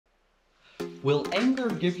Will anger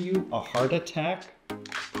give you a heart attack?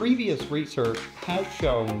 Previous research has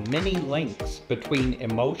shown many links between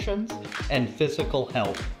emotions and physical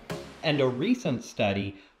health, and a recent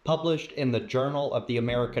study published in the Journal of the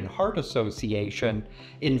American Heart Association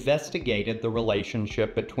investigated the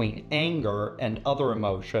relationship between anger and other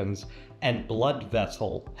emotions and blood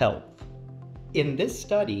vessel health. In this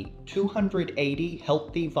study, 280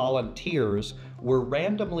 healthy volunteers were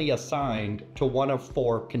randomly assigned to one of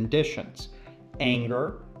four conditions: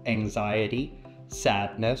 anger, anxiety,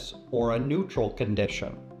 sadness, or a neutral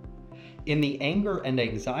condition. In the anger and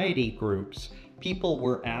anxiety groups, people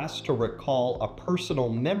were asked to recall a personal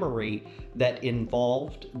memory that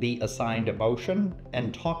involved the assigned emotion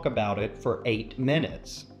and talk about it for 8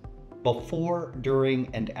 minutes. Before, during,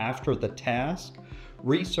 and after the task,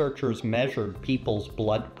 researchers measured people's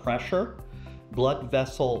blood pressure, blood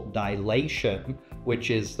vessel dilation, which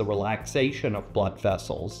is the relaxation of blood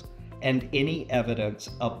vessels, and any evidence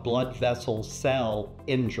of blood vessel cell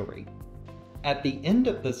injury. At the end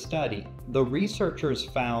of the study, the researchers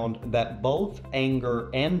found that both anger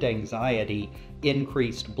and anxiety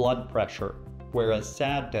increased blood pressure, whereas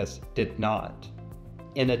sadness did not.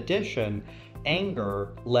 In addition,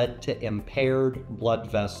 anger led to impaired blood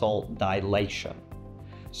vessel dilation.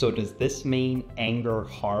 So does this mean anger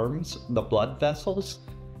harms the blood vessels?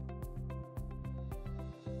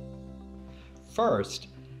 First,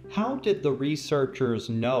 how did the researchers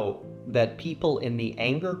know that people in the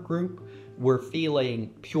anger group were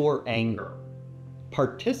feeling pure anger?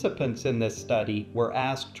 Participants in this study were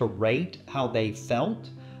asked to rate how they felt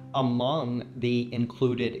among the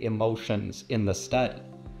included emotions in the study.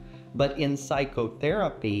 But in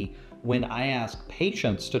psychotherapy, when I ask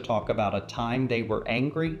patients to talk about a time they were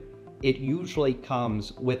angry, it usually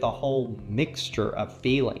comes with a whole mixture of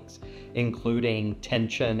feelings, including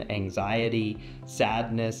tension, anxiety,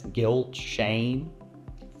 sadness, guilt, shame.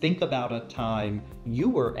 Think about a time you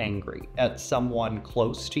were angry at someone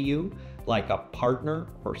close to you, like a partner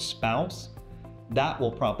or spouse. That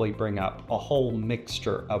will probably bring up a whole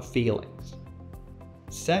mixture of feelings.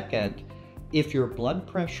 Second, if your blood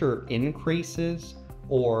pressure increases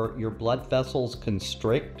or your blood vessels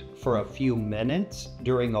constrict for a few minutes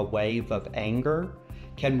during a wave of anger,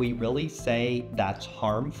 can we really say that's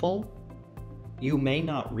harmful? You may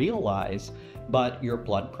not realize, but your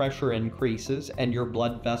blood pressure increases and your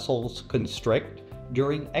blood vessels constrict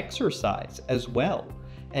during exercise as well.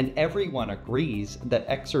 And everyone agrees that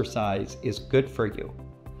exercise is good for you.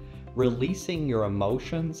 Releasing your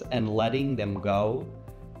emotions and letting them go,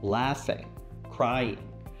 laughing, crying,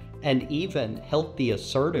 and even healthy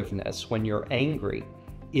assertiveness when you're angry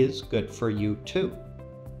is good for you too.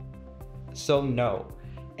 So no,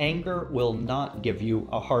 anger will not give you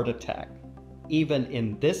a heart attack. Even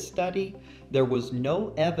in this study, there was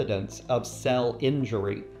no evidence of cell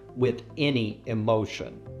injury with any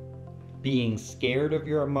emotion. Being scared of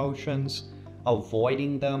your emotions,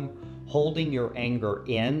 avoiding them, holding your anger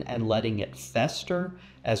in and letting it fester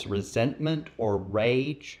as resentment or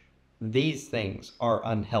rage, these things are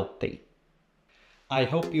unhealthy. I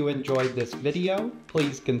hope you enjoyed this video.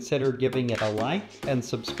 Please consider giving it a like and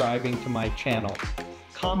subscribing to my channel.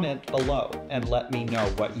 Comment below and let me know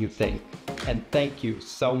what you think. And thank you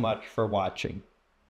so much for watching.